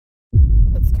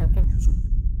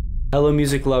Hello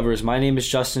music lovers, my name is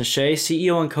Justin Shea,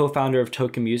 CEO and co-founder of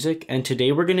Token Music, and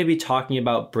today we're going to be talking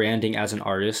about branding as an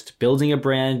artist, building a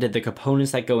brand, the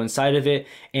components that go inside of it,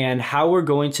 and how we're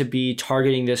going to be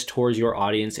targeting this towards your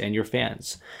audience and your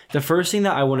fans. The first thing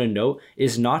that I want to note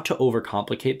is not to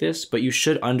overcomplicate this, but you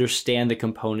should understand the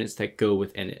components that go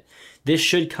within it. This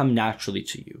should come naturally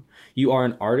to you. You are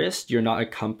an artist, you're not a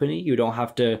company, you don't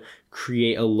have to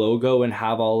create a logo and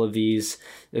have all of these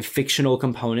fictional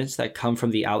components that come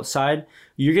from the outside.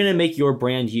 You're going to make your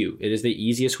brand you. It is the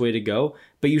easiest way to go,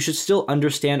 but you should still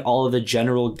understand all of the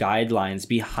general guidelines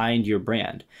behind your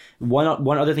brand.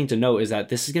 One other thing to note is that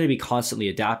this is going to be constantly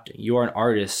adapting. You are an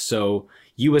artist, so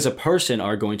you as a person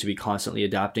are going to be constantly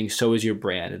adapting, so is your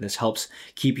brand. And this helps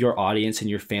keep your audience and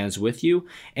your fans with you.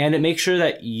 And it makes sure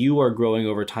that you are growing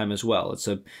over time as well.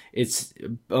 It's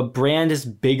a brand is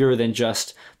bigger than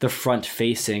just the front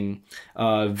facing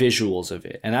visuals of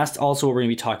it. And that's also what we're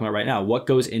going to be talking about right now. What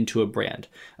goes into a brand?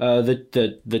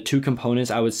 The two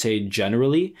components I would say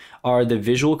generally are the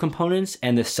visual components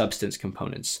and the substance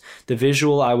components. The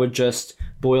visual, I would just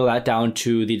boil that down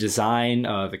to the design,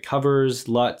 the covers,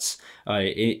 LUTs,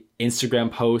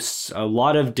 Instagram posts. A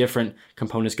lot of different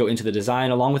components go into the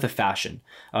design along with the fashion.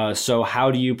 So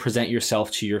how do you present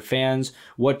yourself to your fans?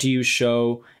 What do you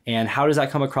show? And how does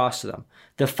that come across to them?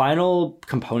 The final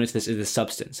component to this is the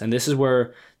substance. And this is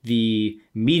where the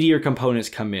meatier components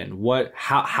come in.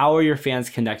 How are your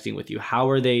fans connecting with you? How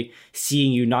are they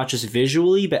seeing you, not just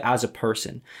visually, but as a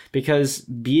person? Because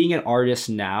being an artist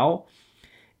now,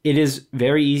 it is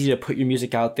very easy to put your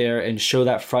music out there and show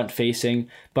that front facing,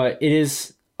 but it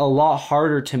is a lot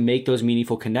harder to make those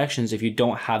meaningful connections if you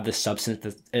don't have the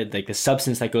substance, like the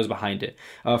substance that goes behind it.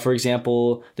 For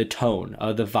example, the tone,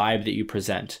 the vibe that you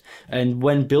present. And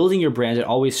when building your brand, it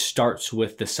always starts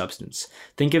with the substance.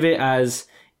 Think of it as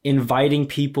inviting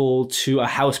people to a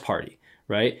house party,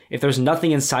 right? If there's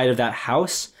nothing inside of that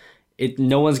house,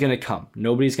 no one's going to come.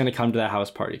 Nobody's going to come to that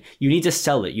house party. You need to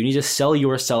sell it. You need to sell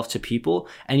yourself to people,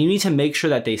 and you need to make sure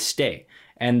that they stay.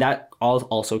 And that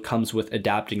also comes with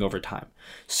adapting over time.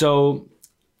 So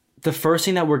the first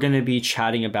thing that we're going to be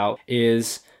chatting about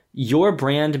is your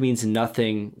brand means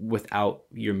nothing without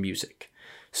your music.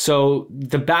 So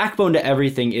the backbone to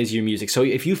everything is your music. So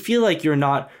if you feel like you're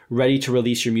not ready to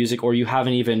release your music, or you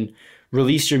haven't even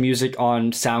released your music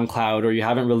on SoundCloud, or you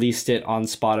haven't released it on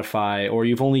Spotify, or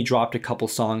you've only dropped a couple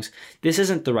songs, this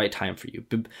isn't the right time for you.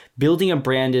 Building a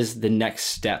brand is the next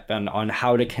step on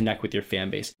how to connect with your fan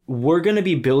base. We're going to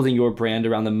be building your brand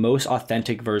around the most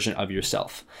authentic version of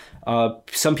yourself.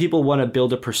 Some people want to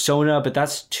build a persona, but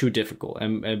that's too difficult.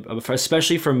 And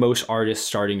especially for most artists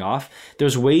starting off,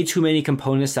 there's way too many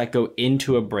components that go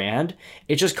into a brand.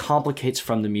 It just complicates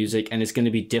from the music, and it's going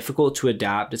to be difficult to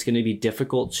adapt. It's going to be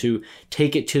difficult to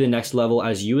take it to the next level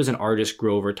as you as an artist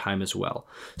grow over time as well.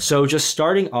 So just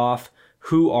starting off,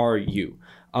 who are you?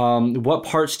 What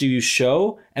parts do you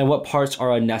show and what parts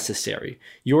are unnecessary?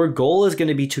 Your goal is going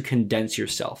to be to condense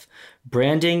yourself.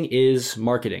 Branding is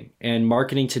marketing, and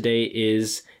marketing today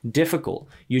is difficult.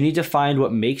 You need to find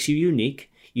what makes you unique.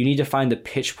 You need to find the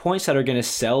pitch points that are going to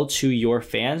sell to your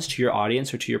fans, to your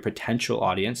audience, or to your potential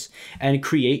audience, and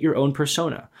create your own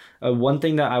persona. One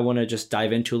thing that I want to just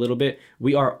dive into a little bit,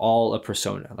 we are all a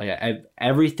persona. Like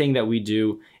everything that we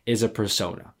do is a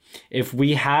persona. If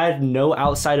we had no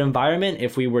outside environment,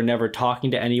 if we were never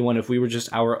talking to anyone, if we were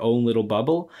just our own little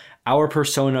bubble, our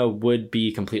persona would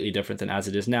be completely different than as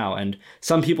it is now. And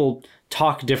some people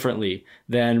talk differently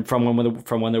than from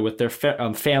when they're with their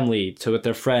family to with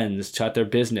their friends to at their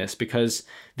business, because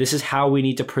this is how we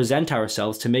need to present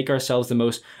ourselves to make ourselves the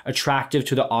most attractive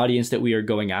to the audience that we are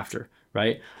going after.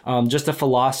 Right? Just the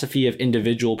philosophy of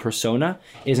individual persona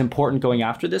is important going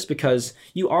after this, because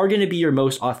you are going to be your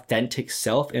most authentic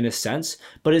self in a sense,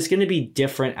 but it's going to be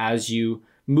different as you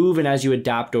move and as you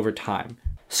adapt over time.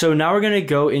 So now we're going to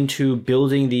go into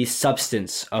building the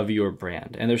substance of your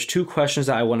brand. And there's two questions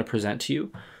that I want to present to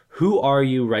you. Who are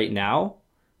you right now?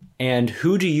 And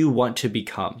who do you want to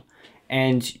become?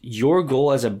 And your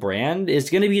goal as a brand is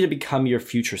going to be to become your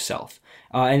future self.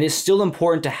 And it's still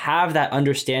important to have that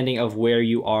understanding of where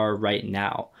you are right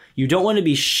now. You don't want to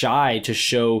be shy to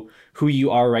show who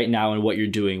you are right now and what you're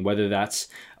doing, whether that's,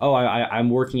 I'm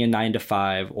working a 9 to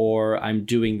 5, or I'm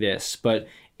doing this. But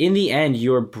in the end,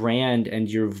 your brand and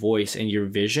your voice and your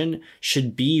vision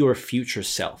should be your future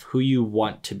self, who you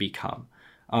want to become.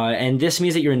 And this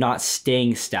means that you're not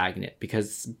staying stagnant,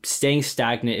 because staying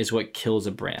stagnant is what kills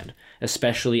a brand,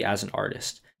 especially as an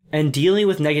artist. And dealing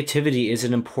with negativity is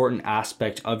an important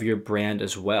aspect of your brand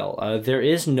as well. There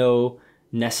is no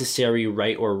necessary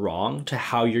right or wrong to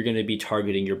how you're going to be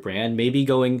targeting your brand. Maybe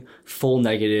going full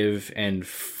negative and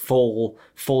full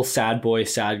sad boy,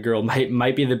 sad girl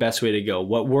might be the best way to go.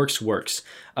 What works.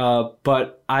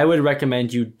 But I would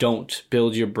recommend you don't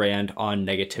build your brand on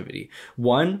negativity.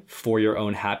 One, for your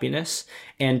own happiness,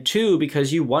 and two,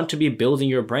 because you want to be building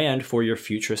your brand for your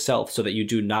future self so that you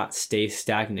do not stay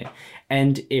stagnant.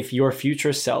 And if your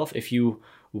future self, if you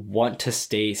want to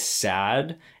stay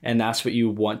sad and that's what you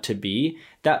want to be,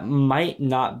 that might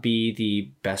not be the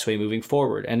best way moving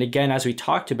forward. And again, as we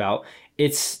talked about,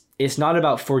 it's not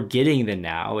about forgetting the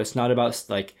now. It's not about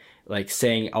like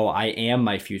saying, oh, I am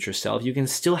my future self. You can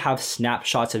still have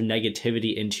snapshots of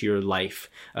negativity into your life,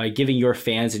 giving your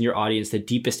fans and your audience the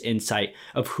deepest insight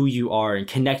of who you are and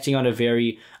connecting on a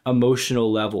very emotional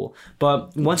level.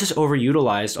 But once it's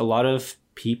overutilized, a lot of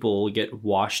people get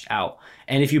washed out.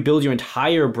 And if you build your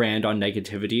entire brand on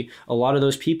negativity, a lot of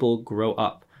those people grow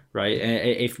up, right?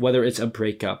 If whether it's a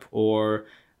breakup or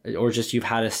just you've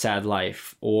had a sad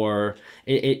life, or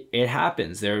it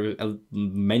happens.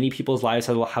 Many people's lives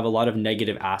have a lot of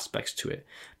negative aspects to it,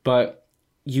 but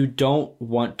you don't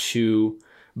want to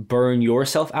burn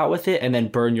yourself out with it and then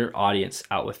burn your audience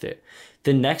out with it.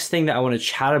 The next thing that I want to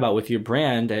chat about with your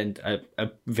brand, and a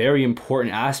very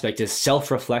important aspect, is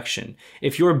self-reflection.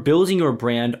 If you're building your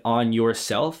brand on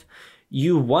yourself,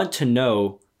 you want to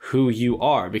know who you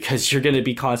are because you're going to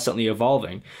be constantly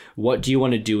evolving. What do you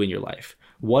want to do in your life?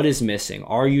 What is missing?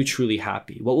 Are you truly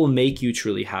happy? What will make you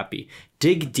truly happy?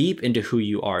 Dig deep into who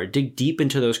you are. Dig deep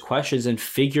into those questions and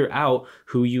figure out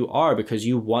who you are because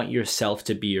you want yourself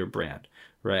to be your brand,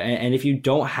 right? And if you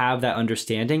don't have that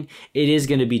understanding, it is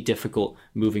going to be difficult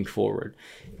moving forward.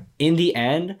 In the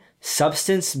end,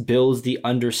 substance builds the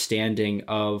understanding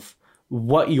of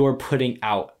what you're putting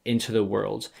out into the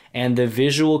world, and the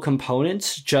visual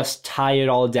components just tie it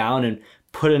all down and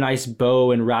put a nice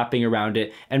bow and wrapping around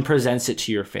it and presents it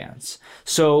to your fans.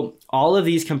 So all of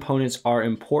these components are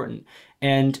important,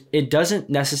 and it doesn't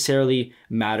necessarily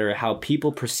matter how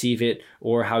people perceive it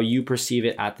or how you perceive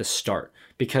it at the start,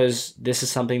 because this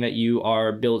is something that you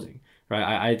are building,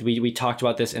 right? We talked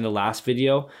about this in the last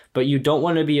video, but you don't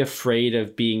want to be afraid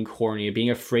of being corny, being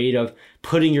afraid of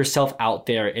putting yourself out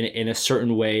there in a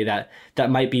certain way that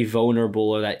might be vulnerable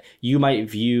or that you might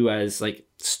view as like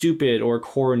stupid or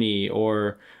corny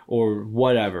or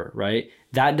whatever, right?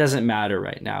 That doesn't matter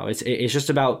right now. It's just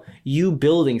about you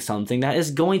building something that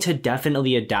is going to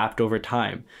definitely adapt over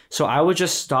time. So I would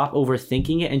just stop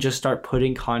overthinking it and just start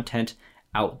putting content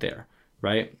out there,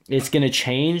 right? It's going to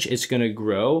change, it's going to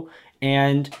grow,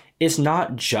 and it's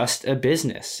not just a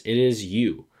business, it is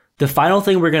you. The final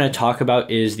thing we're going to talk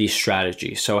about is the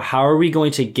strategy. So how are we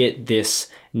going to get this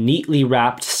neatly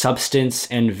wrapped substance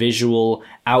and visual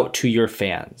out to your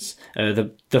fans?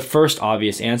 The first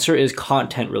obvious answer is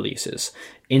content releases.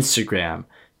 Instagram,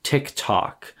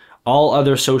 TikTok, all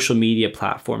other social media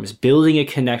platforms, building a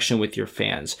connection with your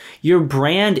fans. Your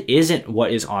brand isn't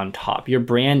what is on top. Your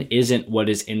brand isn't what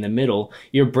is in the middle.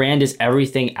 Your brand is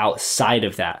everything outside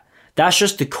of that. That's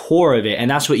just the core of it, and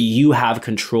that's what you have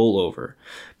control over.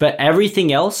 But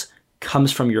everything else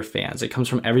comes from your fans. It comes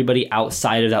from everybody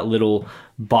outside of that little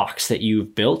box that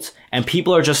you've built, and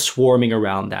people are just swarming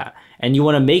around that. And you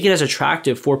want to make it as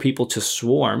attractive for people to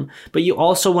swarm, but you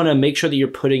also want to make sure that you're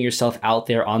putting yourself out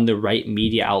there on the right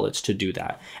media outlets to do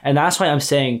that. And that's why I'm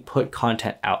saying put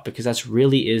content out, because that's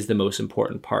really is the most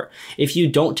important part. If you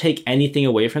don't take anything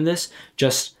away from this,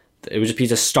 it would just be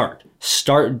to start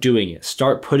doing it.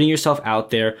 Start putting yourself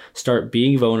out there, start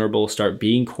being vulnerable, start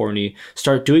being corny,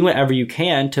 start doing whatever you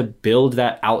can to build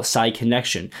that outside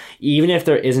connection. Even if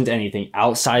there isn't anything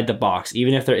outside the box,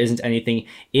 even if there isn't anything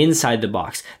inside the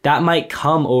box, that might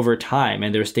come over time.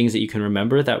 And there's things that you can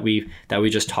remember that we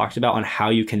just talked about on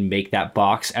how you can make that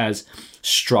box as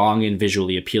strong and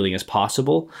visually appealing as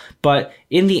possible. But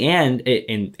in the end,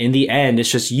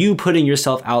 it's just you putting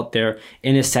yourself out there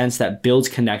in a sense that builds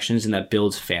connections and that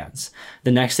builds fans.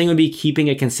 The next thing would be keeping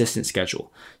a consistent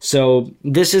schedule. So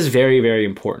this is very, very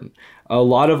important. A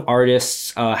lot of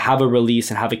artists have a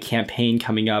release and have a campaign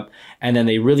coming up, and then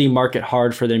they really market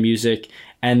hard for their music,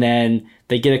 and then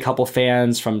they get a couple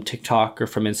fans from TikTok or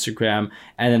from Instagram,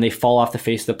 and then they fall off the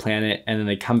face of the planet, and then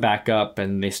they come back up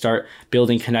and they start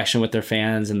building connection with their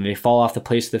fans, and they fall off the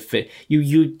place of the fit.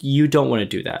 You don't want to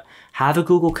do that. Have a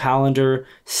Google Calendar,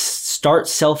 start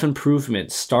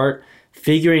self-improvement, start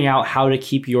figuring out how to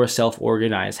keep yourself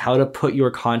organized, how to put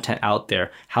your content out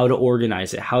there, how to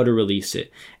organize it, how to release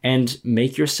it, and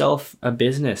make yourself a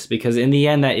business, because in the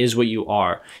end, that is what you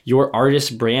are. Your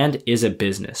artist brand is a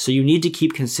business. So you need to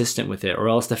keep consistent with it, or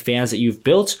else the fans that you've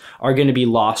built are going to be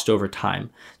lost over time.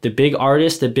 The big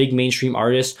artists, the big mainstream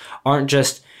artists aren't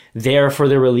just there for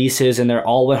their releases and they're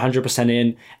all 100%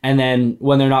 in, and then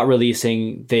when they're not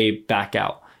releasing, they back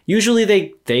out. Usually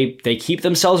they keep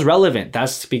themselves relevant.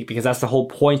 That's because that's the whole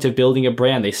point of building a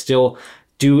brand. They still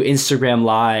do Instagram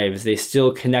lives, they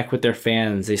still connect with their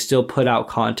fans, they still put out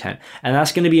content, and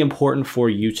that's going to be important for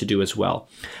you to do as well.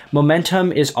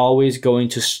 Momentum is always going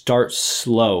to start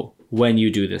slow when you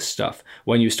do this stuff,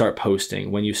 when you start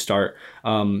posting, when you start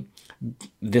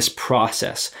this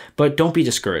process, but don't be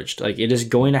discouraged. Like, it is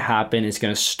going to happen. It's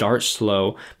going to start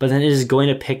slow, but then it is going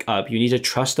to pick up. You need to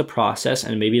trust the process,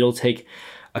 and maybe it'll take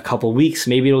a couple weeks,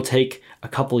 maybe it'll take a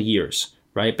couple years,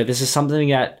 right? But this is something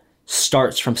that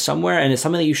starts from somewhere, and it's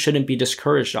something that you shouldn't be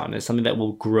discouraged on. It's something that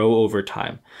will grow over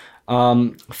time.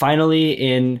 Finally,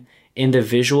 in the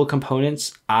visual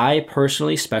components, I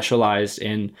personally specialized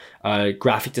in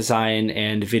graphic design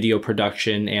and video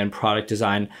production and product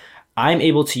design. I'm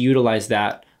able to utilize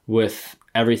that with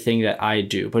everything that I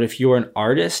do. But if you're an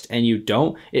artist and you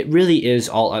don't, it really is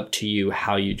all up to you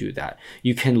how you do that.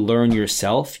 You can learn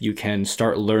yourself. You can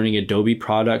start learning Adobe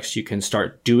products. You can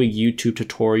start doing YouTube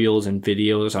tutorials and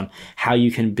videos on how you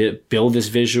can build this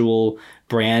visual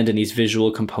brand and these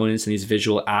visual components and these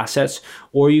visual assets,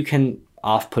 or you can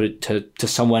put it to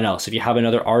someone else. If you have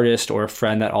another artist or a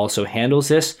friend that also handles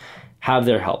this, have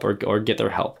their help or get their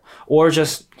help, or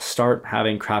just start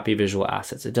having crappy visual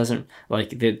assets. It doesn't,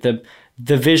 like,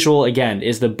 the visual, again,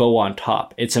 is the bow on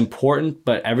top. It's important,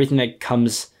 but everything that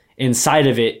comes inside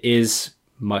of it is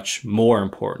much more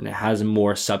important. It has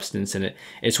more substance in it.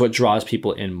 It's what draws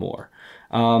people in more.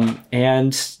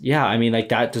 And yeah, I mean, like,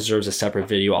 that deserves a separate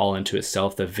video all into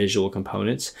itself, the visual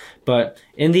components. But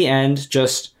in the end,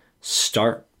 just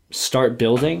start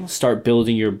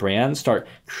building your brand, start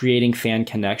creating fan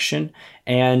connection,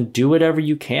 and do whatever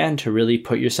you can to really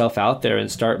put yourself out there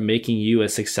and start making you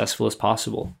as successful as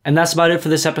possible. And that's about it for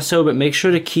this episode, but make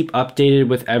sure to keep updated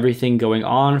with everything going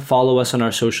on. Follow us on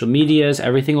our social medias.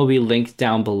 Everything will be linked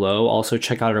down below. Also,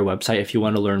 check out our website if you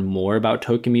want to learn more about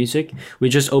Token Music. We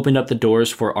just opened up the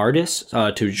doors for artists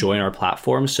to join our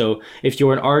platform. So if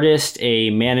you're an artist,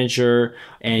 a manager,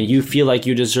 and you feel like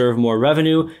you deserve more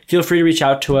revenue, feel free to reach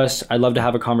out to us. I'd love to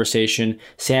have a conversation.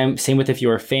 Same with if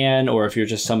you're a fan or if you're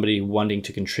just somebody wanting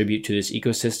to contribute to this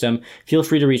ecosystem, feel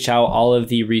free to reach out. All of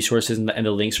the resources and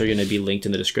the links are going to be linked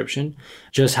in the description.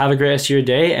 Just have a great rest of your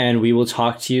day, and we will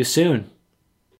talk to you soon.